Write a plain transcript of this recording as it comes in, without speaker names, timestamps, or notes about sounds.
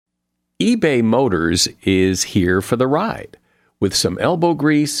eBay Motors is here for the ride. With some elbow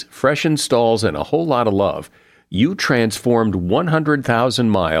grease, fresh installs, and a whole lot of love, you transformed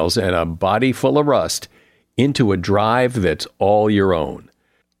 100,000 miles and a body full of rust into a drive that's all your own.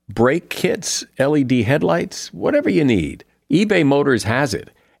 Brake kits, LED headlights, whatever you need, eBay Motors has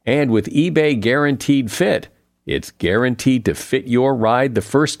it. And with eBay Guaranteed Fit, it's guaranteed to fit your ride the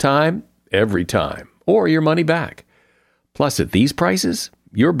first time, every time, or your money back. Plus, at these prices,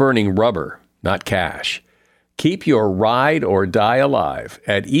 you're burning rubber, not cash. Keep your ride or die alive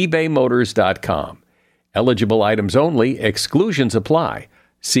at ebaymotors.com. Eligible items only, exclusions apply.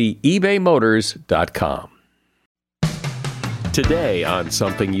 See ebaymotors.com. Today on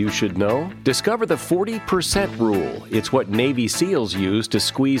Something You Should Know, discover the 40% rule. It's what Navy SEALs use to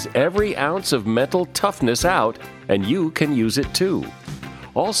squeeze every ounce of mental toughness out, and you can use it too.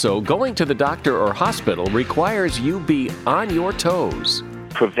 Also, going to the doctor or hospital requires you be on your toes.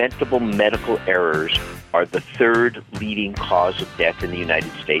 Preventable medical errors are the third leading cause of death in the United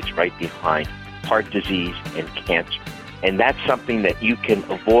States, right behind heart disease and cancer. And that's something that you can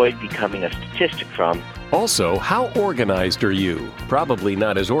avoid becoming a statistic from. Also, how organized are you? Probably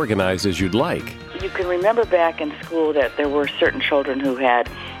not as organized as you'd like. You can remember back in school that there were certain children who had,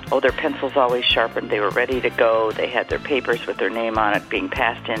 their pencils always sharpened. They were ready to go. They had their papers with their name on it being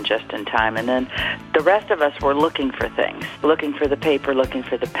passed in just in time. And then the rest of us were looking for things, looking for the paper, looking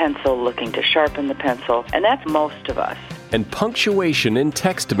for the pencil, looking to sharpen the pencil. And that's most of us. And punctuation in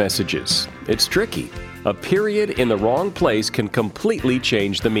text messages. It's tricky. A period in the wrong place can completely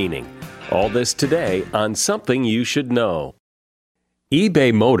change the meaning. All this today on Something You Should Know.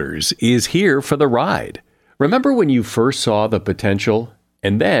 eBay Motors is here for the ride. Remember when you first saw the potential?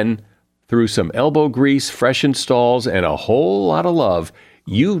 And then, through some elbow grease, fresh installs, and a whole lot of love,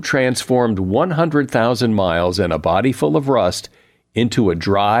 you transformed 100,000 miles and a body full of rust into a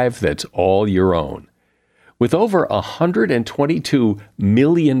drive that's all your own. With over 122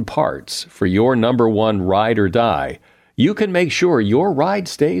 million parts for your number one ride or die, you can make sure your ride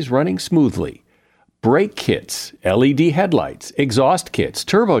stays running smoothly. Brake kits, LED headlights, exhaust kits,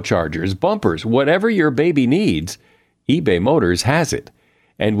 turbochargers, bumpers, whatever your baby needs, eBay Motors has it.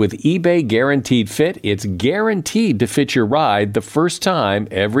 And with eBay Guaranteed Fit, it's guaranteed to fit your ride the first time,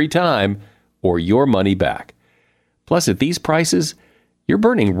 every time, or your money back. Plus, at these prices, you're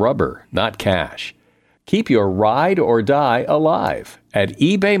burning rubber, not cash. Keep your ride or die alive at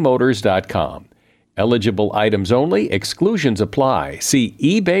ebaymotors.com. Eligible items only, exclusions apply. See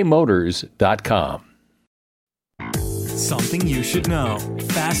ebaymotors.com. Something you should know.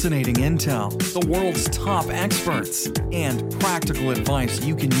 Fascinating intel, the world's top experts, and practical advice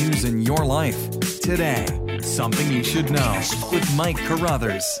you can use in your life. Today, Something You Should Know with Mike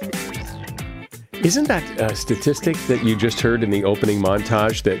Carruthers. Isn't that a statistic that you just heard in the opening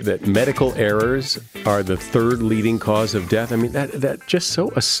montage, that medical errors are the third leading cause of death? I mean, that just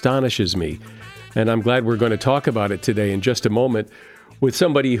so astonishes me. And I'm glad we're going to talk about it today in just a moment with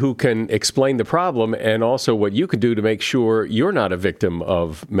somebody who can explain the problem and also what you can do to make sure you're not a victim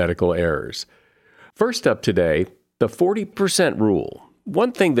of medical errors. First up today, the 40% rule.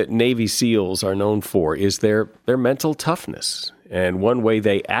 One thing that Navy SEALs are known for is their mental toughness. And one way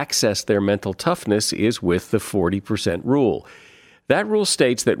they access their mental toughness is with the 40% rule. That rule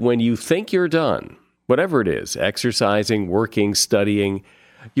states that when you think you're done, whatever it is, exercising, working, studying,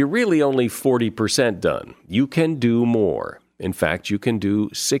 you're really only 40% done. You can do more. In fact, you can do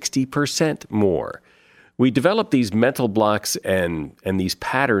 60% more. We develop these mental blocks and these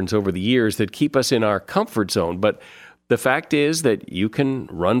patterns over the years that keep us in our comfort zone. But the fact is that you can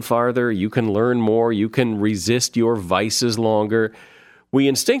run farther, you can learn more, you can resist your vices longer. We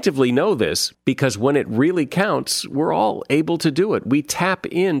instinctively know this because when it really counts, we're all able to do it. We tap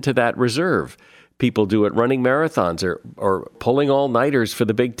into that reserve. People do it running marathons or pulling all-nighters for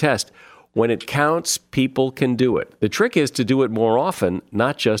the big test. When it counts, people can do it. The trick is to do it more often,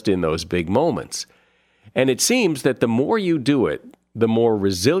 not just in those big moments. And it seems that the more you do it, the more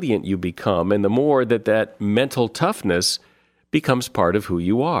resilient you become, and the more that mental toughness becomes part of who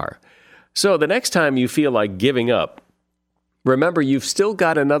you are. So the next time you feel like giving up, remember you've still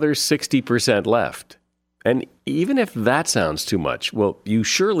got another 60% left. And even if that sounds too much, well, you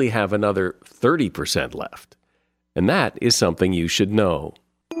surely have another 30% left. And that is something you should know.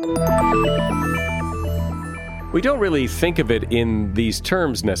 We don't really think of it in these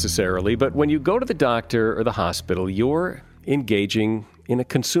terms necessarily, but when you go to the doctor or the hospital, you're engaging in a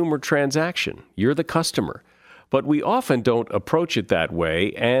consumer transaction. You're the customer. But we often don't approach it that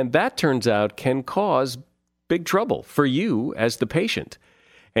way, and that turns out can cause big trouble for you as the patient.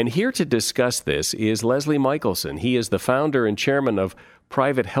 And here to discuss this is Leslie Michelson. He is the founder and chairman of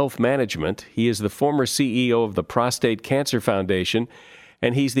private health management. He is the former CEO of the Prostate Cancer Foundation,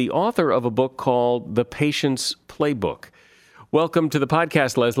 and he's the author of a book called The Patient's Playbook. Welcome to the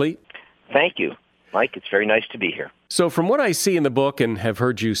podcast, Leslie. Thank you, Mike. It's very nice to be here. So from what I see in the book and have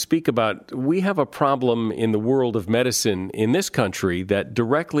heard you speak about, we have a problem in the world of medicine in this country that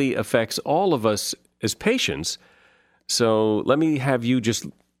directly affects all of us as patients. So let me have you just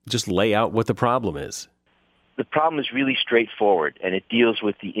lay out what the problem is. The problem is really straightforward, and it deals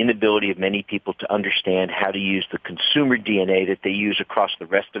with the inability of many people to understand how to use the consumer DNA that they use across the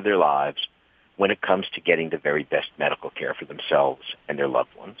rest of their lives when it comes to getting the very best medical care for themselves and their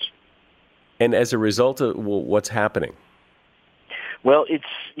loved ones. And as a result of what's happening? Well,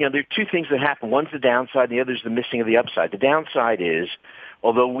 there are two things that happen. One's the downside, and the other is the missing of the upside. The downside is,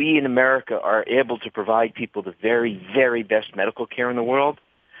 although we in America are able to provide people the very, very best medical care in the world,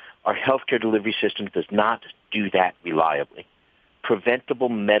 our healthcare delivery system does not do that reliably. Preventable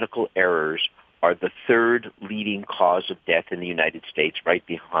medical errors are the third leading cause of death in the United States, right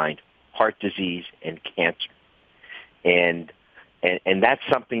behind heart disease and cancer. And that's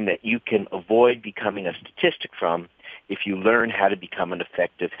something that you can avoid becoming a statistic from if you learn how to become an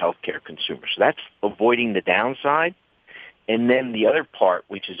effective healthcare consumer. So that's avoiding the downside. And then the other part,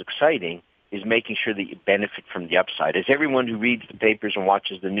 which is exciting, is making sure that you benefit from the upside. As everyone who reads the papers and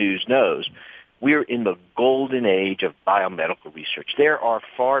watches the news knows, we're in the golden age of biomedical research. There are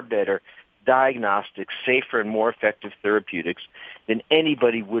far better diagnostics, safer and more effective therapeutics than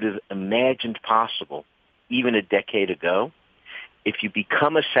anybody would have imagined possible even a decade ago. If you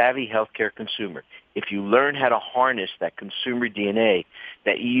become a savvy healthcare consumer, if you learn how to harness that consumer DNA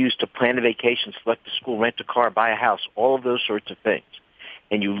that you use to plan a vacation, select a school, rent a car, buy a house, all of those sorts of things,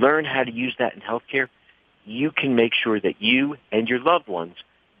 and you learn how to use that in healthcare, you can make sure that you and your loved ones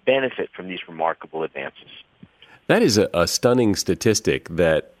benefit from these remarkable advances. That is a stunning statistic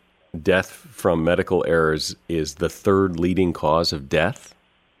that death from medical errors is the third leading cause of death.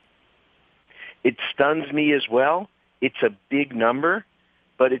 It stuns me as well. It's a big number,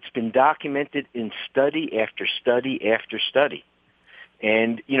 but it's been documented in study after study after study.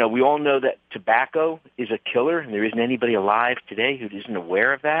 And, we all know that tobacco is a killer, and there isn't anybody alive today who isn't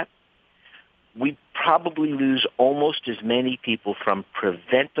aware of that. We probably lose almost as many people from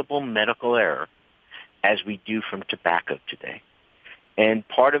preventable medical error as we do from tobacco today. And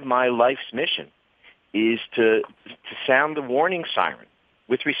part of my life's mission is to sound the warning siren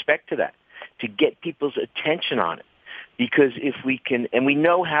with respect to that, to get people's attention on it. Because if we can, and we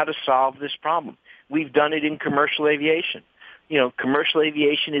know how to solve this problem. We've done it in commercial aviation. Commercial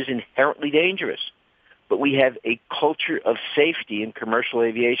aviation is inherently dangerous, but we have a culture of safety in commercial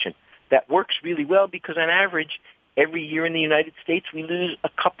aviation that works really well because on average, every year in the United States, we lose a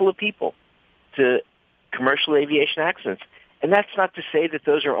couple of people to commercial aviation accidents. And that's not to say that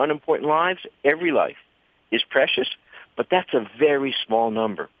those are unimportant lives. Every life is precious, but that's a very small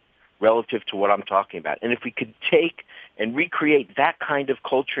number relative to what I'm talking about. And if we could take and recreate that kind of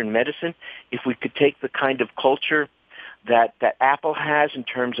culture in medicine, if we could take the kind of culture that Apple has in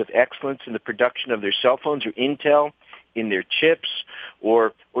terms of excellence in the production of their cell phones, or Intel in their chips,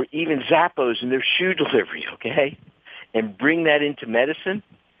 or even Zappos in their shoe delivery, okay, and bring that into medicine,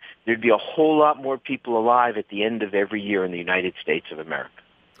 there'd be a whole lot more people alive at the end of every year in the United States of America.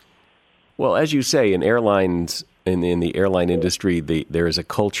 Well, as you say, in airlines, in the airline industry, there is a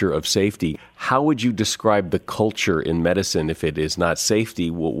culture of safety. How would you describe the culture in medicine if it is not safety?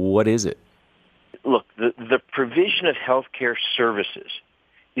 What is it? Look, the provision of healthcare services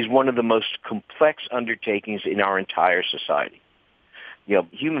is one of the most complex undertakings in our entire society.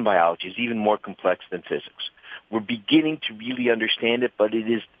 Human biology is even more complex than physics. We're beginning to really understand it, but it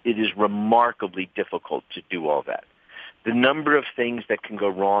is remarkably difficult to do all that. The number of things that can go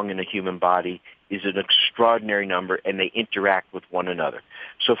wrong in a human body is an extraordinary number, and they interact with one another.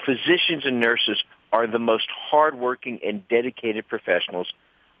 So physicians and nurses are the most hardworking and dedicated professionals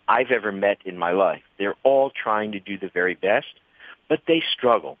I've ever met in my life. They're all trying to do the very best, but they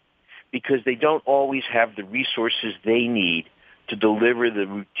struggle because they don't always have the resources they need to deliver the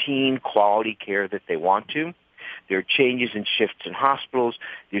routine quality care that they want to. There are changes in shifts in hospitals.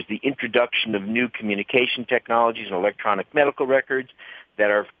 There's the introduction of new communication technologies and electronic medical records that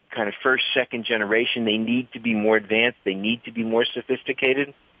are kind of first, second generation. They need to be more advanced. They need to be more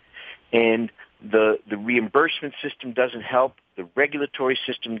sophisticated. And the reimbursement system doesn't help. The regulatory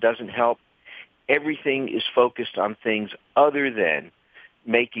system doesn't help. Everything is focused on things other than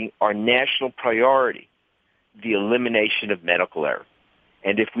making our national priority the elimination of medical error.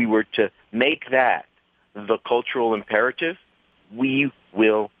 And if we were to make that the cultural imperative, we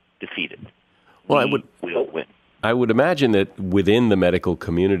will defeat it. Well, we will win. I would imagine that within the medical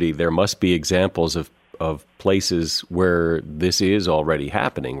community, there must be examples of places where this is already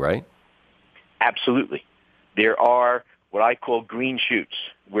happening, right? Absolutely. There are what I call green shoots,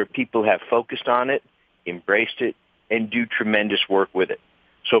 where people have focused on it, embraced it, and do tremendous work with it.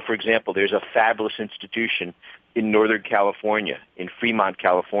 So, for example, there's a fabulous institution in Northern California, in Fremont,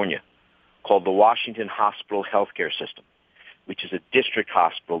 California, called the Washington Hospital Healthcare System, which is a district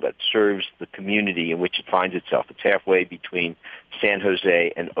hospital that serves the community in which it finds itself. It's halfway between San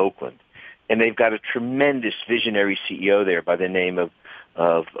Jose and Oakland. And they've got a tremendous visionary CEO there by the name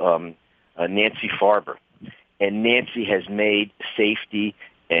of Nancy Farber. And Nancy has made safety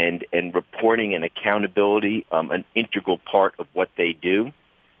and reporting and accountability an integral part of what they do.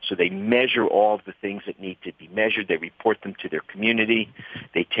 So they measure all of the things that need to be measured. They report them to their community.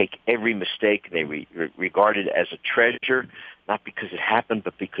 They take every mistake. They regard it as a treasure, not because it happened,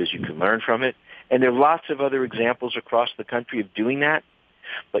 but because you can learn from it. And there are lots of other examples across the country of doing that.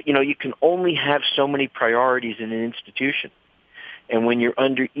 But, you can only have so many priorities in an institution. And when you're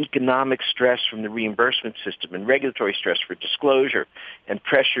under economic stress from the reimbursement system and regulatory stress for disclosure and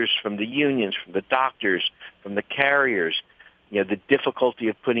pressures from the unions, from the doctors, from the carriers, the difficulty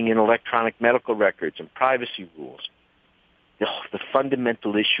of putting in electronic medical records and privacy rules, the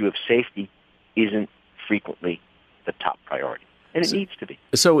fundamental issue of safety isn't frequently the top priority. And it needs to be.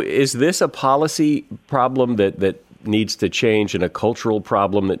 So is this a policy problem that needs to change and a cultural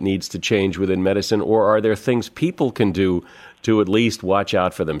problem that needs to change within medicine, or are there things people can do to at least watch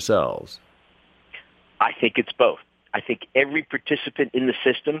out for themselves? I think it's both. I think every participant in the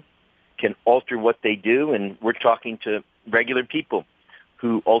system can alter what they do, and we're talking to regular people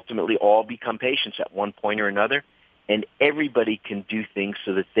who ultimately all become patients at one point or another, and everybody can do things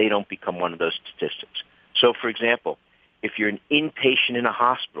so that they don't become one of those statistics. So, for example, if you're an inpatient in a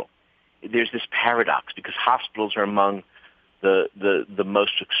hospital, there's this paradox because hospitals are among the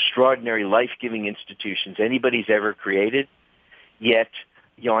most extraordinary life-giving institutions anybody's ever created, yet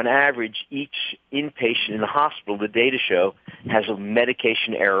on average, each inpatient in the hospital, the data show, has a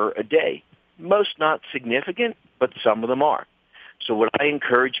medication error a day. Most not significant, but some of them are. So what I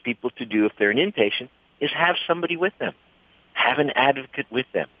encourage people to do if they're an inpatient is have somebody with them. Have an advocate with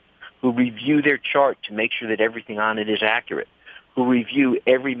them who review their chart to make sure that everything on it is accurate, who review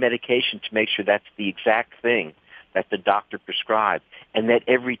every medication to make sure that's the exact thing that the doctor prescribed, and that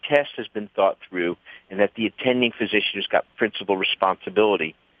every test has been thought through, and that the attending physician who's got principal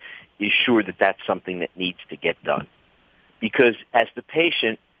responsibility is sure that that's something that needs to get done. Because as the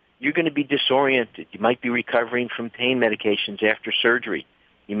patient, you're going to be disoriented. You might be recovering from pain medications after surgery.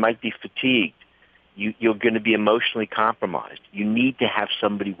 You might be fatigued. You're going to be emotionally compromised. You need to have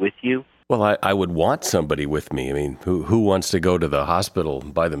somebody with you. Well, I would want somebody with me. I mean, who wants to go to the hospital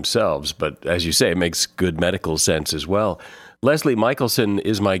by themselves? But as you say, it makes good medical sense as well. Leslie Michelson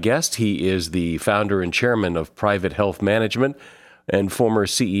is my guest. He is the founder and chairman of Private Health Management and former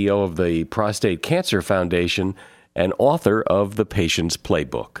CEO of the Prostate Cancer Foundation and author of The Patient's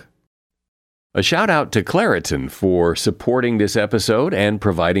Playbook. A shout out to Claritin for supporting this episode and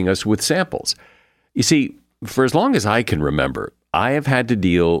providing us with samples. You see, for as long as I can remember, I have had to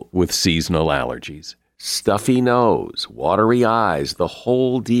deal with seasonal allergies. Stuffy nose, watery eyes, the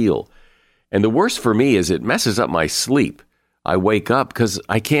whole deal. And the worst for me is it messes up my sleep. I wake up because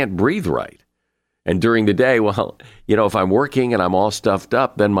I can't breathe right. And during the day, well, if I'm working and I'm all stuffed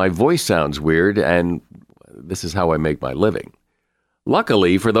up, then my voice sounds weird, and this is how I make my living.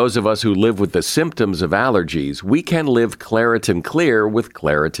 Luckily, for those of us who live with the symptoms of allergies, we can live Claritin Clear with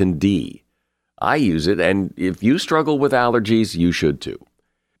Claritin D. I use it, and if you struggle with allergies, you should too.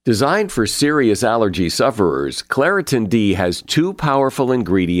 Designed for serious allergy sufferers, Claritin D has 2 powerful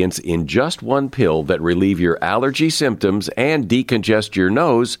ingredients in just one pill that relieve your allergy symptoms and decongest your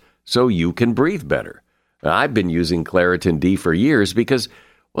nose so you can breathe better. Now, I've been using Claritin D for years because,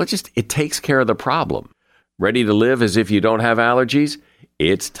 it takes care of the problem. Ready to live as if you don't have allergies?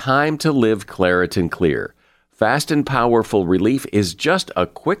 It's time to live Claritin Clear. Fast and powerful relief is just a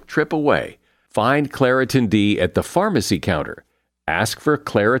quick trip away. Find Claritin D at the pharmacy counter. Ask for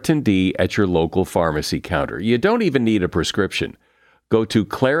Claritin D at your local pharmacy counter. You don't even need a prescription. Go to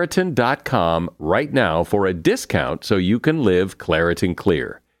Claritin.com right now for a discount so you can live Claritin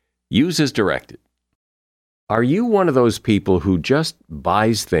Clear. Use as directed. Are you one of those people who just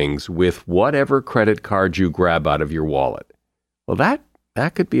buys things with whatever credit card you grab out of your wallet? Well,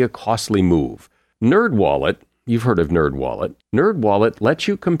 that could be a costly move. NerdWallet, you've heard of NerdWallet. NerdWallet lets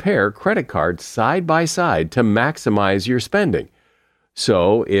you compare credit cards side by side to maximize your spending.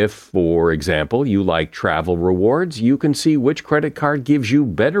 So if, for example, you like travel rewards, you can see which credit card gives you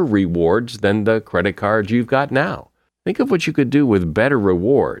better rewards than the credit card you've got now. Think of what you could do with better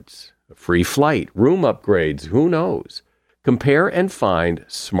rewards. A free flight, room upgrades, who knows? Compare and find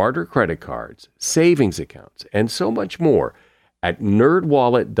smarter credit cards, savings accounts, and so much more at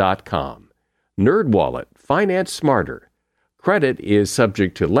nerdwallet.com. NerdWallet, finance smarter. Credit is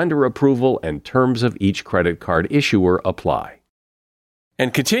subject to lender approval and terms of each credit card issuer apply.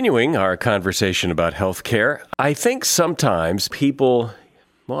 And continuing our conversation about healthcare, I think sometimes people,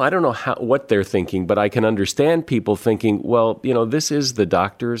 I don't know what they're thinking, but I can understand people thinking, well, this is the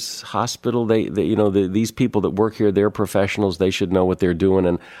doctor's hospital. These people that work here, they're professionals. They should know what they're doing.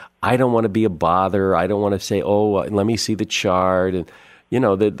 And I don't want to be a bother. I don't want to say, let me see the chart. And,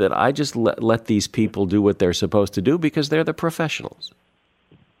 that I just let these people do what they're supposed to do because they're the professionals.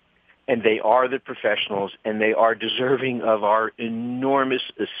 And they are the professionals, and they are deserving of our enormous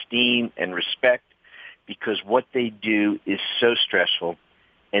esteem and respect because what they do is so stressful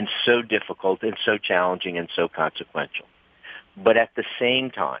and so difficult and so challenging and so consequential. But at the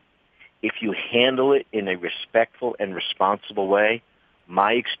same time, if you handle it in a respectful and responsible way,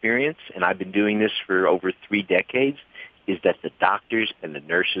 my experience, and I've been doing this for over 3 decades, is that the doctors and the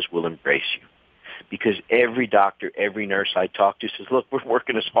nurses will embrace you. Because every doctor, every nurse I talk to says, look, we're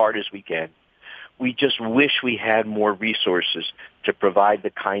working as hard as we can. We just wish we had more resources to provide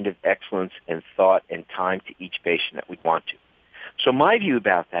the kind of excellence and thought and time to each patient that we want to. So my view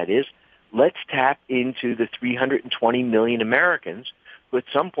about that is let's tap into the 320 million Americans who at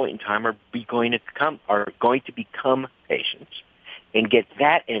some point in time are going to become patients and get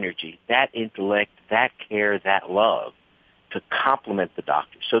that energy, that intellect, that care, that love to complement the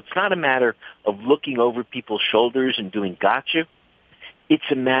doctor. So it's not a matter of looking over people's shoulders and doing gotcha. It's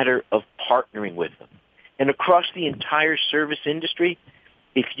a matter of partnering with them. And across the entire service industry,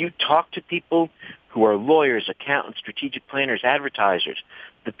 if you talk to people who are lawyers, accountants, strategic planners, advertisers,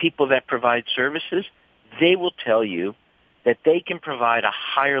 the people that provide services, they will tell you that they can provide a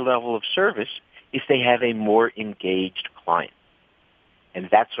higher level of service if they have a more engaged client. And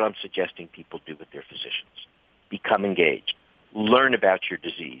that's what I'm suggesting people do with their physicians. Become engaged. Learn about your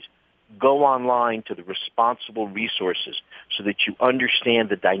disease. Go online to the responsible resources so that you understand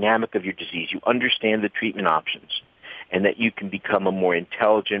the dynamic of your disease, you understand the treatment options, and that you can become a more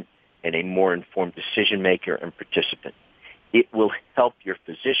intelligent and a more informed decision maker and participant. It will help your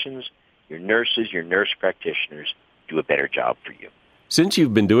physicians, your nurses, your nurse practitioners do a better job for you. Since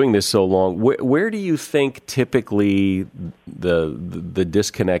you've been doing this so long, where do you think typically the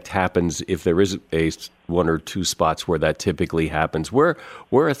disconnect happens, if there is a 1 or 2 spots where that typically happens? Where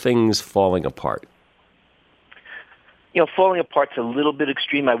are things falling apart? Falling apart's a little bit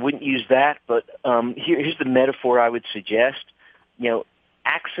extreme. I wouldn't use that, but here's the metaphor I would suggest.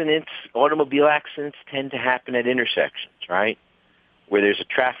 Accidents, automobile accidents tend to happen at intersections, right? Where there's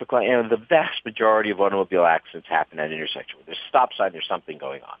a traffic light, and the vast majority of automobile accidents happen at intersections. Where there's a stop sign, there's something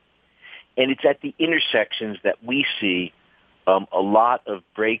going on. And it's at the intersections that we see a lot of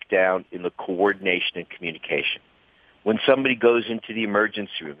breakdown in the coordination and communication. When somebody goes into the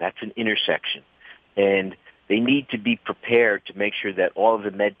emergency room, that's an intersection. And they need to be prepared to make sure that all of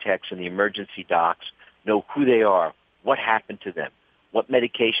the med techs and the emergency docs know who they are, what happened to them, what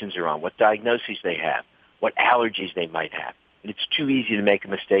medications are on, what diagnoses they have, what allergies they might have. And it's too easy to make a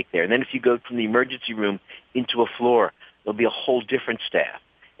mistake there. And then if you go from the emergency room into a floor, there'll be a whole different staff.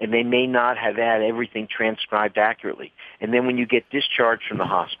 And they may not have had everything transcribed accurately. And then when you get discharged from the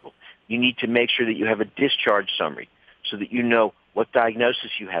hospital, you need to make sure that you have a discharge summary so that you know what diagnosis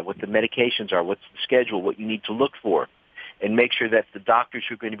you have, what the medications are, what's the schedule, what you need to look for, and make sure that the doctors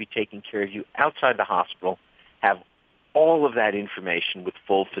who are going to be taking care of you outside the hospital have all of that information with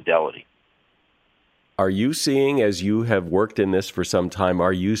full fidelity. Are you seeing, as you have worked in this for some time,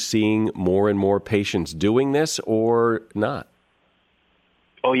 are you seeing more and more patients doing this or not?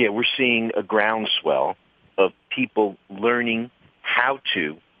 Oh, yeah, we're seeing a groundswell of people learning how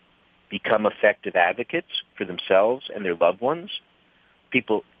to become effective advocates for themselves and their loved ones,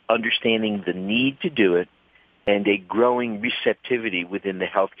 people understanding the need to do it, and a growing receptivity within the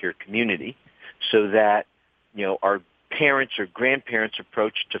healthcare community so that, our parents' or grandparents'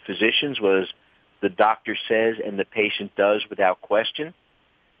 approach to physicians was the doctor says and the patient does without question.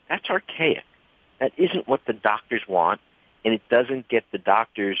 That's archaic. That isn't what the doctors want, and it doesn't get the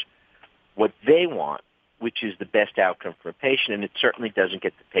doctors what they want, which is the best outcome for a patient, and it certainly doesn't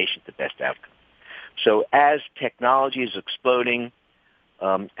get the patient the best outcome. So as technology is exploding,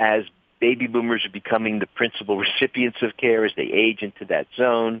 as baby boomers are becoming the principal recipients of care as they age into that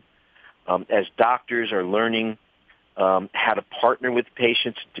zone, as doctors are learning how to partner with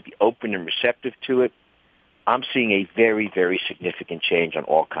patients, to be open and receptive to it. I'm seeing a very, very significant change on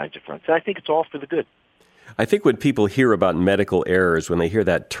all kinds of fronts. And I think it's all for the good. I think when people hear about medical errors, when they hear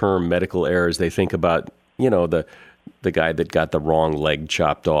that term medical errors, they think about, the guy that got the wrong leg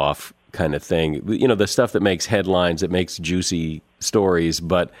chopped off kind of thing. The stuff that makes headlines, that makes juicy stories,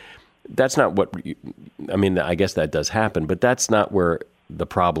 but that's not what, I guess that does happen, but that's not where the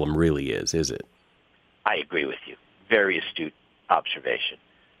problem really is it? I agree with you. Very astute observation.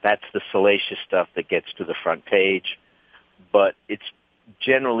 That's the salacious stuff that gets to the front page, but it's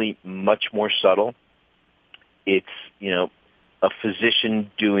generally much more subtle. It's, a physician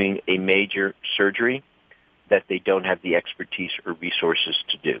doing a major surgery that they don't have the expertise or resources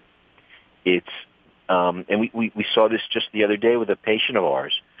to do. It's, and we saw this just the other day with a patient of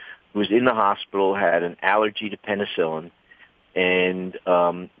ours who was in the hospital, had an allergy to penicillin, and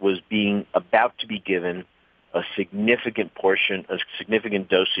was about to be given a significant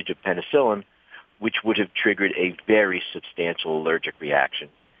dosage of penicillin, which would have triggered a very substantial allergic reaction.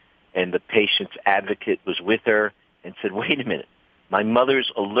 And the patient's advocate was with her and said, wait a minute, my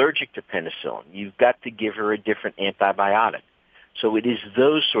mother's allergic to penicillin. You've got to give her a different antibiotic. So it is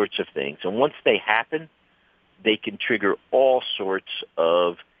those sorts of things. And once they happen, they can trigger all sorts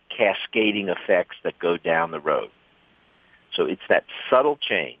of cascading effects that go down the road. So it's that subtle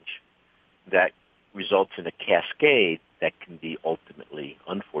change that results in a cascade that can be ultimately,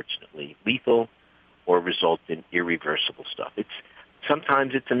 unfortunately, lethal or result in irreversible stuff.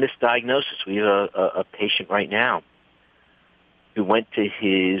 Sometimes it's a misdiagnosis. We have a patient right now who went to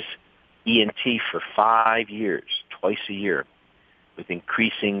his ENT for 5 years, twice a year, with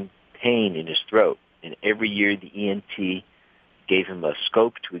increasing pain in his throat. And every year the ENT gave him a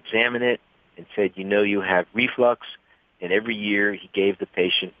scope to examine it and said, you have reflux. And every year he gave the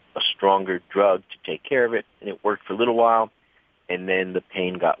patient a stronger drug to take care of it, and it worked for a little while, and then the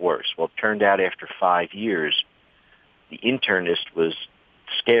pain got worse. Well, it turned out after 5 years, the internist was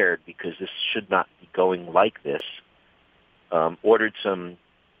scared because this should not be going like this, ordered some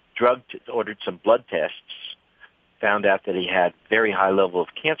blood tests, found out that he had very high level of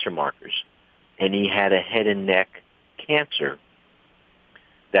cancer markers, and he had a head and neck cancer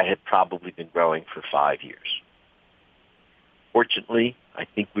that had probably been growing for 5 years. Fortunately, I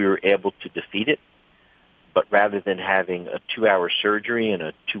think we were able to defeat it, but rather than having a 2-hour surgery and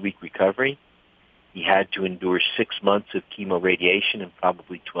a 2-week recovery, he had to endure 6 months of chemoradiation and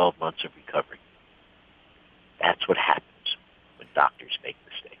probably 12 months of recovery. That's what happens when doctors make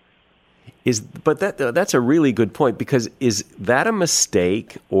mistakes. But that's a really good point, because is that a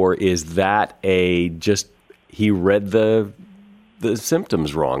mistake, or is that just he read the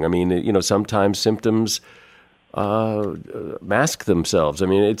symptoms wrong? Sometimes symptoms mask themselves.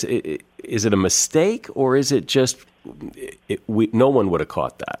 Is it a mistake, or is it just no one would have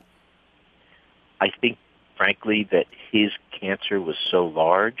caught that? I think, frankly, that his cancer was so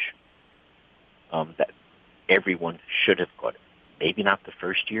large that everyone should have caught it. Maybe not the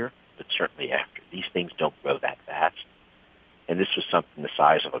first year, but certainly after. These things don't grow that fast. And this was something the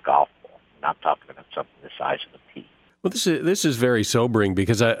size of a golf ball. I'm not talking about something the size of a pea. Well, this is very sobering,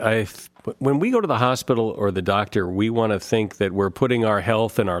 because when we go to the hospital or the doctor, we want to think that we're putting our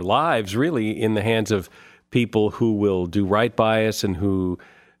health and our lives really in the hands of people who will do right by us and who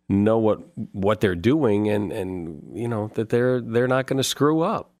know what they're doing, and that they're not going to screw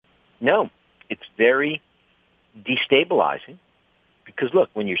up. No, it's very destabilizing, because look,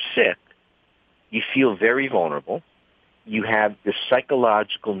 when you're sick, you feel very vulnerable. You have this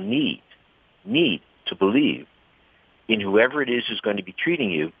psychological need to believe in whoever it is who's going to be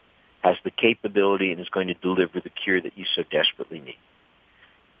treating you has the capability and is going to deliver the cure that you so desperately need.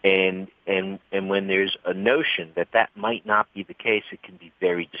 And when there's a notion that might not be the case, it can be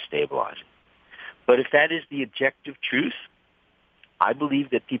very destabilizing. But if that is the objective truth, I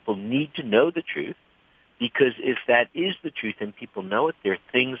believe that people need to know the truth, because if that is the truth and people know it, there are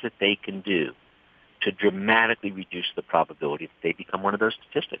things that they can do to dramatically reduce the probability that they become one of those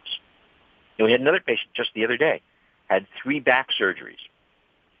statistics. We had another patient just the other day, had 3 back surgeries,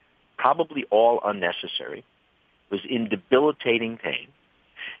 probably all unnecessary, was in debilitating pain,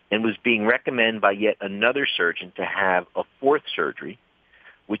 and was being recommended by yet another surgeon to have a 4th surgery,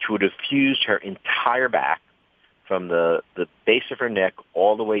 which would have fused her entire back from the base of her neck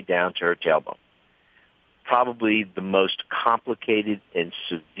all the way down to her tailbone. Probably the most complicated and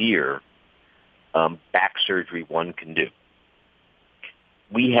severe back surgery one can do.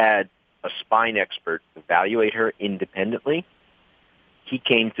 We had a spine expert evaluate her independently. He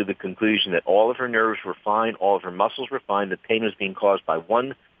came to the conclusion that all of her nerves were fine, all of her muscles were fine. The pain was being caused by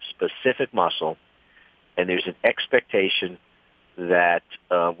one specific muscle, and there's an expectation that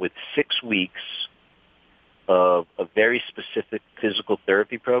with 6 weeks of a very specific physical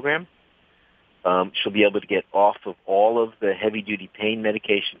therapy program, she'll be able to get off of all of the heavy-duty pain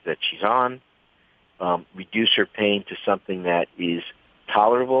medications that she's on, reduce her pain to something that is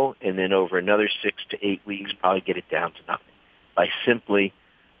tolerable, and then over another 6 to 8 weeks, probably get it down to nothing by simply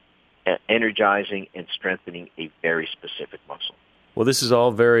energizing and strengthening a very specific muscle. Well, this is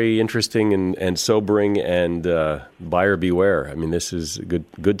all very interesting and sobering, and buyer beware. I mean, this is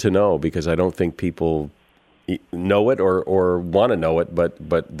good to know, because I don't think people know it or want to know it,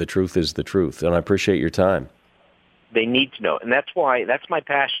 but the truth is the truth, and I appreciate your time. They need to know, and that's my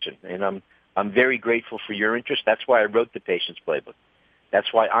passion, and I'm very grateful for your interest. That's why I wrote the Patient's Playbook.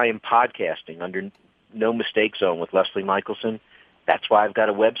 That's why I am podcasting under No Mistake Zone with Leslie Michelson. That's why I've got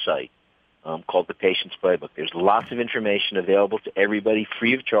a website called The Patient's Playbook. There's lots of information available to everybody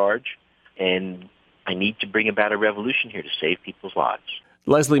free of charge, and I need to bring about a revolution here to save people's lives.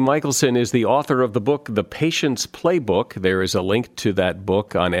 Leslie Michelson is the author of the book, The Patient's Playbook. There is a link to that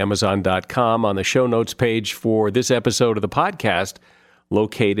book on Amazon.com on the show notes page for this episode of the podcast,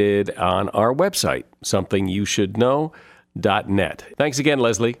 located on our website, somethingyoushouldknow.net. Thanks again,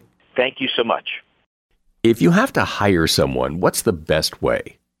 Leslie. Thank you so much. If you have to hire someone, what's the best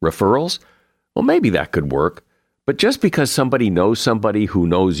way? Referrals? Well, maybe that could work. But just because somebody knows somebody who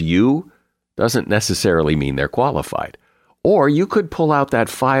knows you doesn't necessarily mean they're qualified. Or you could pull out that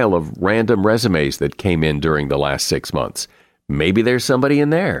file of random resumes that came in during the last 6 months. Maybe there's somebody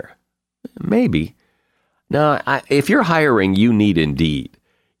in there. Maybe. Now, if you're hiring, you need Indeed.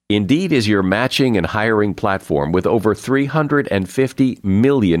 Indeed is your matching and hiring platform with over 350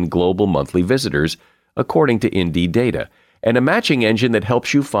 million global monthly visitors, according to Indeed data, and a matching engine that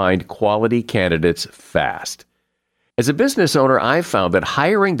helps you find quality candidates fast. As a business owner, I've found that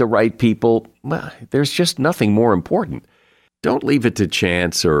hiring the right people, well, there's just nothing more important. Don't leave it to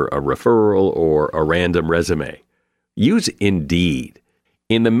chance or a referral or a random resume. Use Indeed.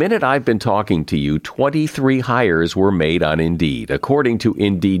 In the minute I've been talking to you, 23 hires were made on Indeed, according to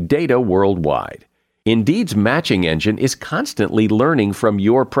Indeed data worldwide. Indeed's matching engine is constantly learning from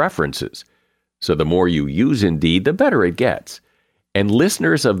your preferences. So the more you use Indeed, the better it gets. And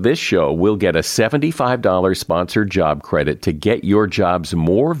listeners of this show will get a $75 sponsored job credit to get your jobs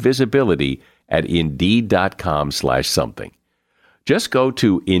more visibility at Indeed.com/something. Just go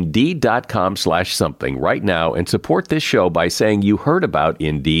to Indeed.com/something right now and support this show by saying you heard about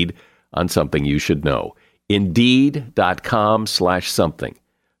Indeed on Something You Should Know. Indeed.com/something.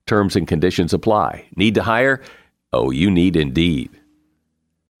 Terms and conditions apply. Need to hire? Oh, you need Indeed.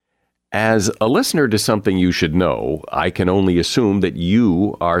 As a listener to Something You Should Know, I can only assume that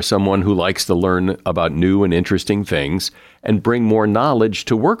you are someone who likes to learn about new and interesting things and bring more knowledge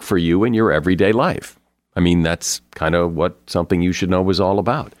to work for you in your everyday life. I mean, that's kind of what Something You Should Know is all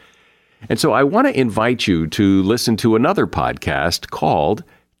about. And so I want to invite you to listen to another podcast called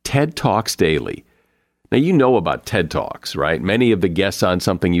TED Talks Daily. Now, you know about TED Talks, right? Many of the guests on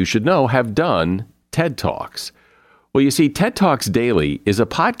Something You Should Know have done TED Talks. Well, you see, TED Talks Daily is a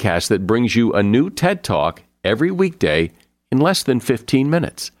podcast that brings you a new TED Talk every weekday in less than 15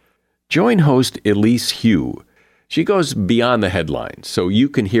 minutes. Join host Elise Hugh. She goes beyond the headlines, so you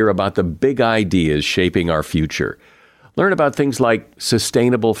can hear about the big ideas shaping our future. Learn about things like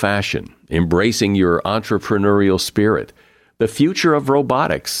sustainable fashion, embracing your entrepreneurial spirit, the future of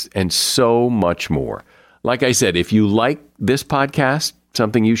robotics, and so much more. Like I said, if you like this podcast,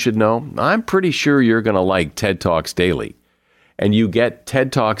 Something You Should Know, I'm pretty sure you're going to like TED Talks Daily. And you get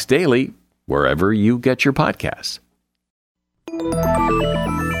TED Talks Daily wherever you get your podcasts.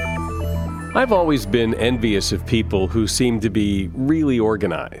 I've always been envious of people who seem to be really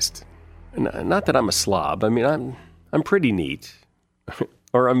organized. Not that I'm a slob. I mean, I'm pretty neat,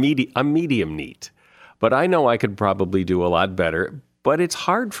 or I'm medium neat. But I know I could probably do a lot better. But it's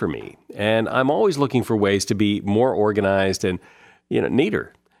hard for me, and I'm always looking for ways to be more organized and,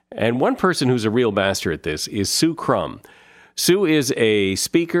 neater. And one person who's a real master at this is Sue Crum. Sue is a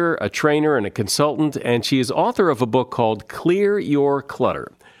speaker, a trainer, and a consultant, and she is author of a book called Clear Your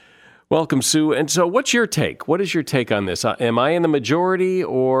Clutter. Welcome, Sue. And so what's your take? What is your take on this? Am I in the majority,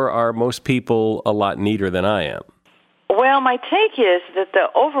 or are most people a lot neater than I am? Well, my take is that the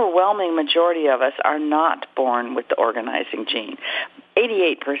overwhelming majority of us are not born with the organizing gene.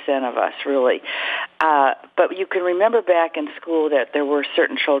 88% of us, really. But you can remember back in school that there were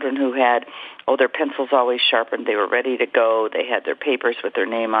certain children who had, their pencils always sharpened. They were ready to go. They had their papers with their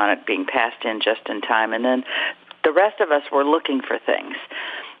name on it being passed in just in time. And then the rest of us were looking for things.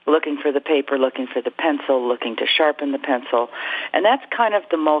 Looking for the paper, looking for the pencil, looking to sharpen the pencil. And that's kind of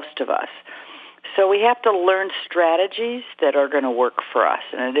the most of us. So we have to learn strategies that are going to work for us,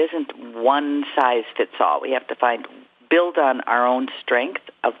 and it isn't one size fits all. We have to build on our own strength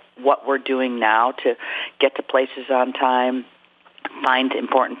of what we're doing now to get to places on time, find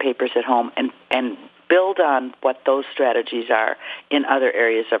important papers at home, and build on what those strategies are in other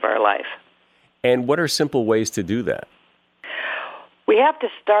areas of our life. And what are simple ways to do that? We have to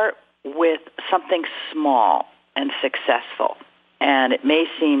start with something small and successful. And it may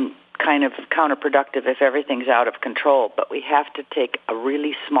seem kind of counterproductive if everything's out of control, but we have to take a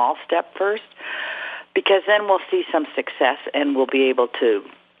really small step first, because then we'll see some success and we'll be able to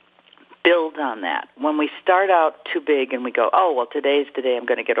build on that. When we start out too big and we go, oh, well, today's the day I'm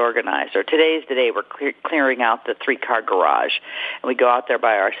going to get organized, or today's the day we're clearing out the 3-car garage, and we go out there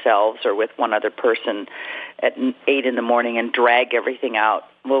by ourselves or with one other person at 8 in the morning and drag everything out.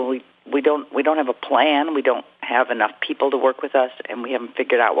 Well, we don't have a plan. We don't have enough people to work with us, and we haven't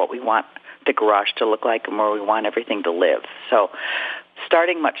figured out what we want the garage to look like and where we want everything to live. So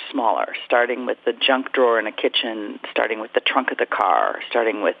starting much smaller, starting with the junk drawer in a kitchen, starting with the trunk of the car,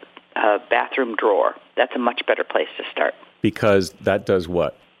 starting with a bathroom drawer, that's a much better place to start. Because that does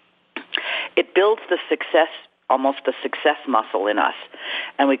what? It builds the success, almost the success muscle in us.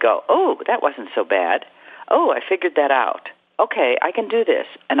 And we go, oh, that wasn't so bad. Oh, I figured that out. Okay, I can do this,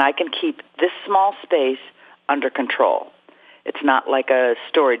 and I can keep this small space under control. It's not like a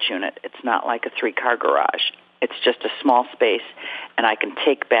storage unit. It's not like a 3-car garage. It's just a small space, and I can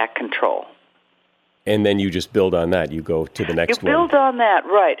take back control. And then you just build on that. You go to the next one. You build on that,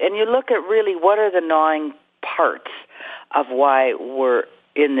 right. And you look at really what are the gnawing parts of why we're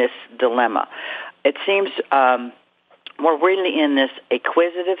in this dilemma. It seems we're really in this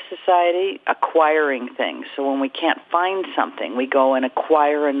acquisitive society, acquiring things. So when we can't find something, we go and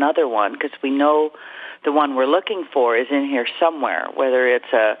acquire another one because we know the one we're looking for is in here somewhere, whether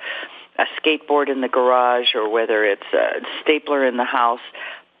it's a skateboard in the garage or whether it's a stapler in the house.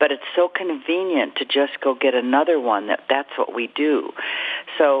 But it's so convenient to just go get another one that's what we do.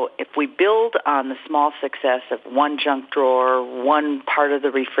 So if we build on the small success of one junk drawer, one part of the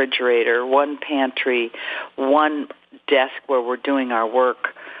refrigerator, one pantry, one desk where we're doing our work,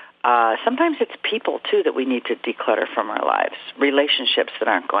 sometimes it's people, too, that we need to declutter from our lives, relationships that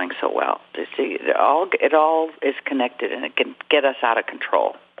aren't going so well. See, it all is connected, and it can get us out of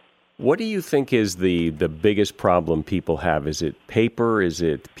control. What do you think is the biggest problem people have? Is it paper? Is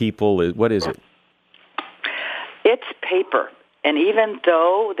it people? What is it? It's paper. And even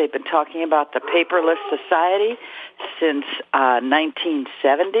though they've been talking about the paperless society since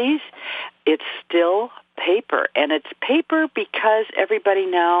 1970s, it's still paper. And it's paper because everybody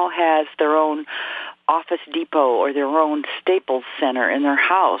now has their own Office Depot or their own Staples Center in their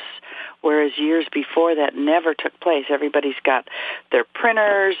house, whereas years before that never took place. Everybody's got their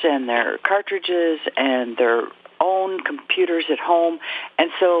printers and their cartridges and their own computers at home, and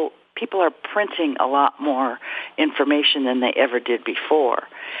so people are printing a lot more information than they ever did before.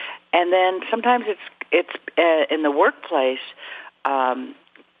 And then sometimes it's in the workplace,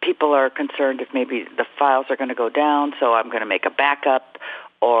 people are concerned if maybe the files are going to go down, so I'm going to make a backup,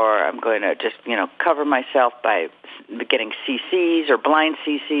 or I'm going to just, cover myself by getting CCs or blind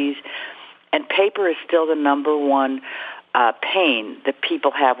CCs. And paper is still the number one pain that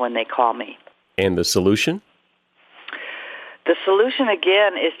people have when they call me. And the solution? The solution,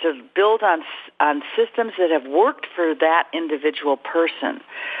 again, is to build on systems that have worked for that individual person.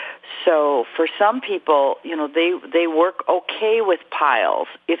 So for some people, they work okay with piles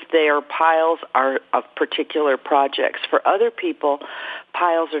if their piles are of particular projects. For other people,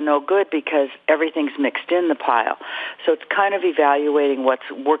 piles are no good because everything's mixed in the pile. So it's kind of evaluating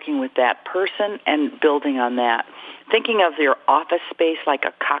what's working with that person and building on that. Thinking of your office space like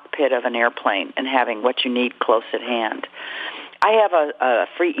a cockpit of an airplane and having what you need close at hand. I have a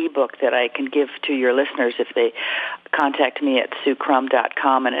free ebook that I can give to your listeners if they contact me at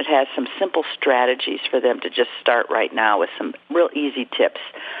SueCrum.com, and it has some simple strategies for them to just start right now with some real easy tips.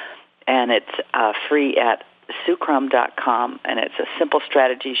 And it's free at SueCrum.com, and it's a simple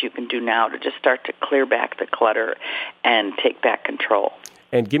strategies you can do now to just start to clear back the clutter and take back control.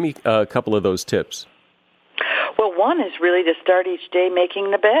 And give me a couple of those tips. Well, one is really to start each day making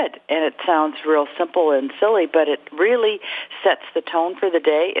the bed. And it sounds real simple and silly, but it really sets the tone for the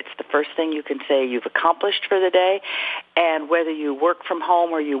day. It's the first thing you can say you've accomplished for the day. And whether you work from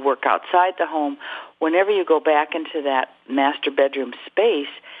home or you work outside the home, whenever you go back into that master bedroom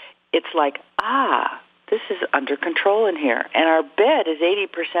space, it's like, this is under control in here. And our bed is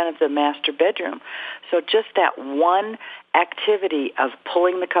 80% of the master bedroom. So just that one activity of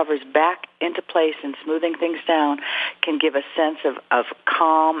pulling the covers back into place and smoothing things down can give a sense of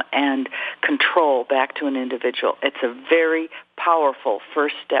calm and control back to an individual. It's a very powerful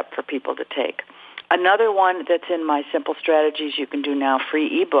first step for people to take. Another one that's in my Simple Strategies You Can Do Now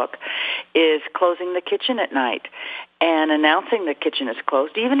free ebook is closing the kitchen at night and announcing the kitchen is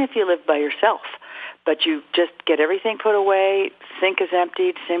closed, even if you live by yourself. But you just get everything put away, sink is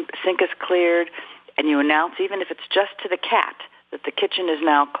emptied, sink is cleared, and you announce, even if it's just to the cat, that the kitchen is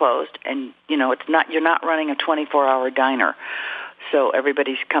now closed, and you're not running a 24-hour diner. So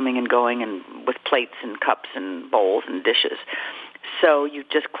everybody's coming and going and with plates and cups and bowls and dishes. So you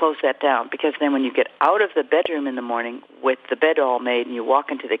just close that down, because then when you get out of the bedroom in the morning with the bed all made and you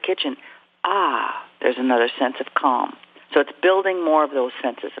walk into the kitchen, there's another sense of calm. So it's building more of those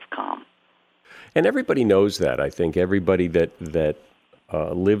senses of calm. And everybody knows that. I think everybody that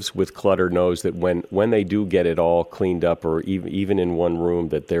lives with clutter knows that when they do get it all cleaned up, or even in one room,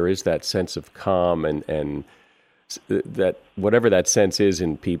 that there is that sense of calm and that whatever that sense is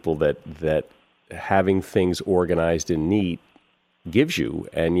in people that having things organized and neat gives you,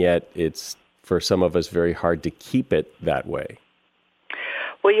 and yet it's, for some of us, very hard to keep it that way.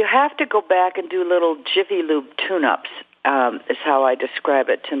 Well, you have to go back and do little Jiffy Lube tune-ups, is how I describe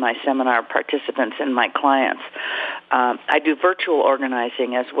it to my seminar participants and my clients. I do virtual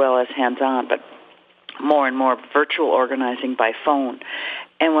organizing as well as hands-on, but more and more virtual organizing by phone.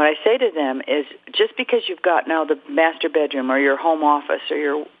 And what I say to them is, just because you've got now the master bedroom or your home office or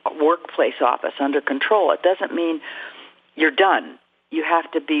your workplace office under control, it doesn't mean you're done. You have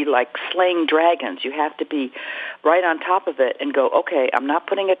to be like slaying dragons. You have to be right on top of it and go, okay, I'm not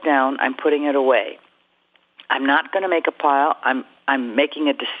putting it down, I'm putting it away. I'm not going to make a pile. I'm making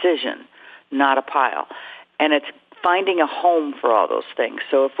a decision, not a pile. And it's finding a home for all those things.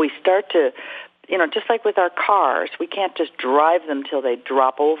 So if we start to, just like with our cars, we can't just drive them till they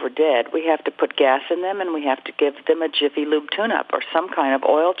drop over dead. We have to put gas in them, and we have to give them a Jiffy Lube tune-up or some kind of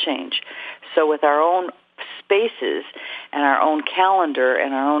oil change. So with our own spaces and our own calendar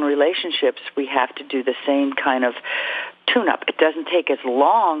and our own relationships, we have to do the same kind of tune-up. It doesn't take as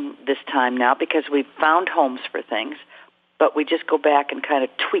long this time now because we've found homes for things, but we just go back and kind of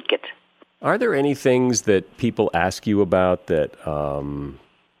tweak it. Are there any things that people ask you about that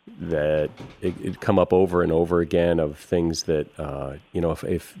it come up over and over again, of things that,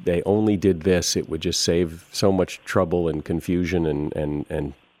 if they only did this, it would just save so much trouble and confusion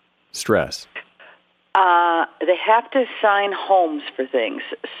and stress? They have to assign homes for things.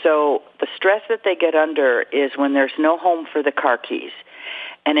 So the stress that they get under is when there's no home for the car keys,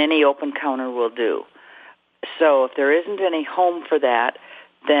 and any open counter will do. So if there isn't any home for that,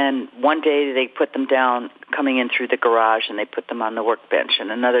 then one day they put them down coming in through the garage and they put them on the workbench,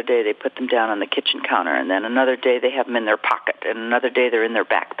 and another day they put them down on the kitchen counter, and then another day they have them in their pocket, and another day they're in their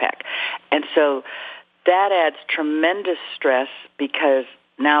backpack. And so that adds tremendous stress, because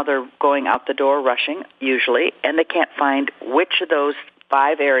now they're going out the door rushing, usually, and they can't find which of those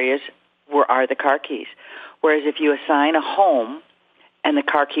 5 areas are the car keys. Whereas if you assign a home and the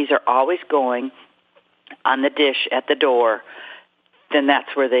car keys are always going on the dish at the door, then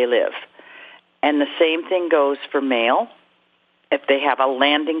that's where they live. And the same thing goes for mail. If they have a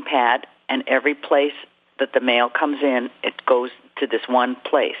landing pad and every place that the mail comes in, it goes to this one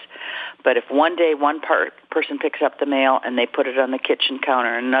place. But if one day one person picks up the mail and they put it on the kitchen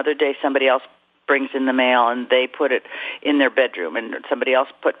counter, and another day somebody else brings in the mail and they put it in their bedroom, and somebody else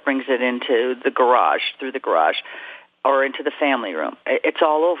brings it into the garage, through the garage, or into the family room, it's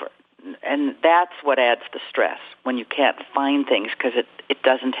all over. And that's what adds the stress, when you can't find things because it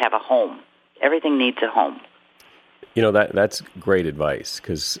doesn't have a home. Everything needs a home. That's great advice,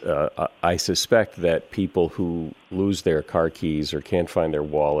 because I suspect that people who lose their car keys or can't find their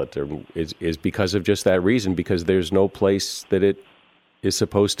wallet is because of just that reason, because there's no place that it is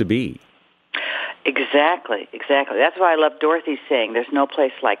supposed to be. Exactly. That's why I love Dorothy's saying, there's no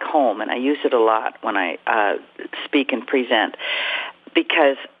place like home, and I use it a lot when I speak and present,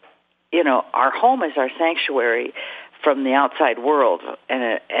 because our home is our sanctuary from the outside world,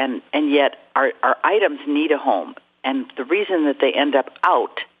 and yet our items need a home. And the reason that they end up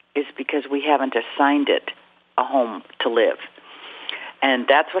out is because we haven't assigned it a home to live. And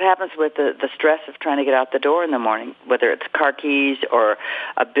that's what happens with the stress of trying to get out the door in the morning, whether it's car keys or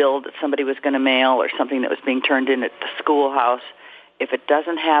a bill that somebody was going to mail or something that was being turned in at the schoolhouse. If it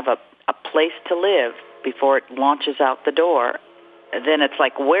doesn't have a place to live before it launches out the door, then it's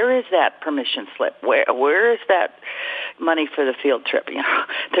like, where is that permission slip? Where is that money for the field trip?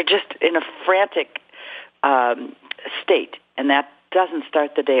 They're just in a frantic state, and that doesn't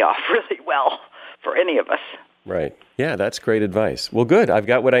start the day off really well for any of us. Right. Yeah, that's great advice. Well, good. I've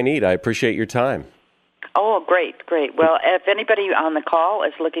got what I need. I appreciate your time. Oh, great. Well, if anybody on the call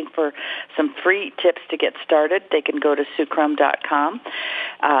is looking for some free tips to get started, they can go to suecrum.com,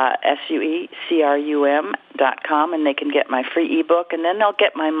 SUECRUM.com, and they can get my free ebook, and then they'll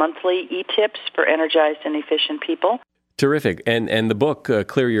get my monthly e-tips for energized and efficient people. Terrific. And the book,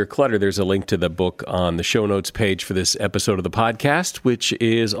 Clear Your Clutter, there's a link to the book on the show notes page for this episode of the podcast, which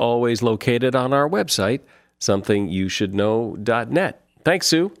is always located on our website, somethingyoushouldknow.net. Thanks,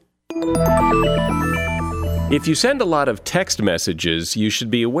 Sue. If you send a lot of text messages, you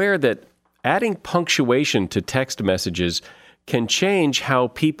should be aware that adding punctuation to text messages can change how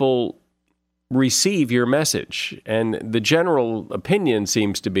people receive your message. And the general opinion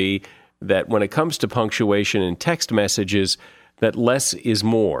seems to be that when it comes to punctuation in text messages, that less is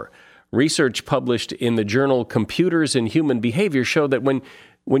more. Research published in the journal Computers and Human Behavior showed that when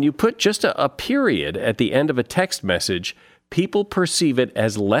you put just a period at the end of a text message, people perceive it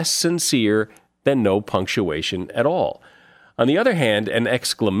as less sincere than no punctuation at all. On the other hand, an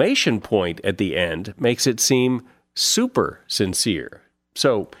exclamation point at the end makes it seem super sincere.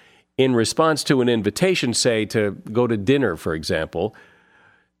 So, in response to an invitation, say, to go to dinner, for example,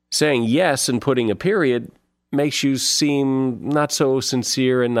 saying yes and putting a period makes you seem not so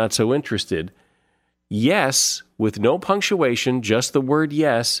sincere and not so interested. Yes, with no punctuation, just the word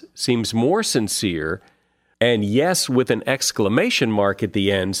yes, seems more sincere, and yes with an exclamation mark at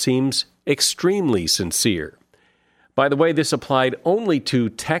the end seems extremely sincere. By the way, this applied only to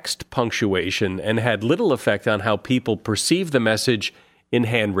text punctuation and had little effect on how people perceive the message in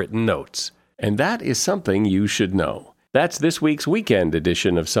handwritten notes. And that is something you should know. That's this week's weekend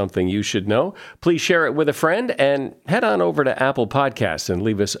edition of Something You Should Know. Please share it with a friend and head on over to Apple Podcasts and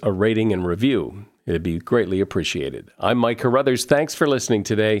leave us a rating and review. It'd be greatly appreciated. I'm Mike Carruthers. Thanks for listening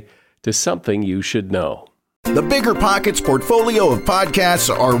today to Something You Should Know. The Bigger Pockets portfolio of podcasts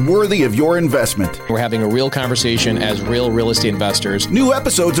are worthy of your investment. We're having a real conversation as real estate investors. New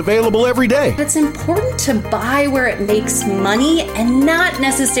episodes available every day. It's important to buy where it makes money and not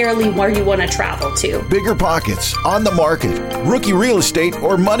necessarily where you want to travel to. Bigger Pockets, On the Market, Rookie Real Estate,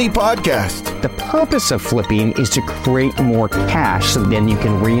 or Money Podcast. The purpose of flipping is to create more cash so then you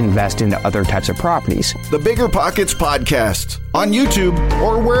can reinvest into other types of properties. The Bigger Pockets Podcast on YouTube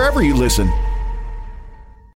or wherever you listen.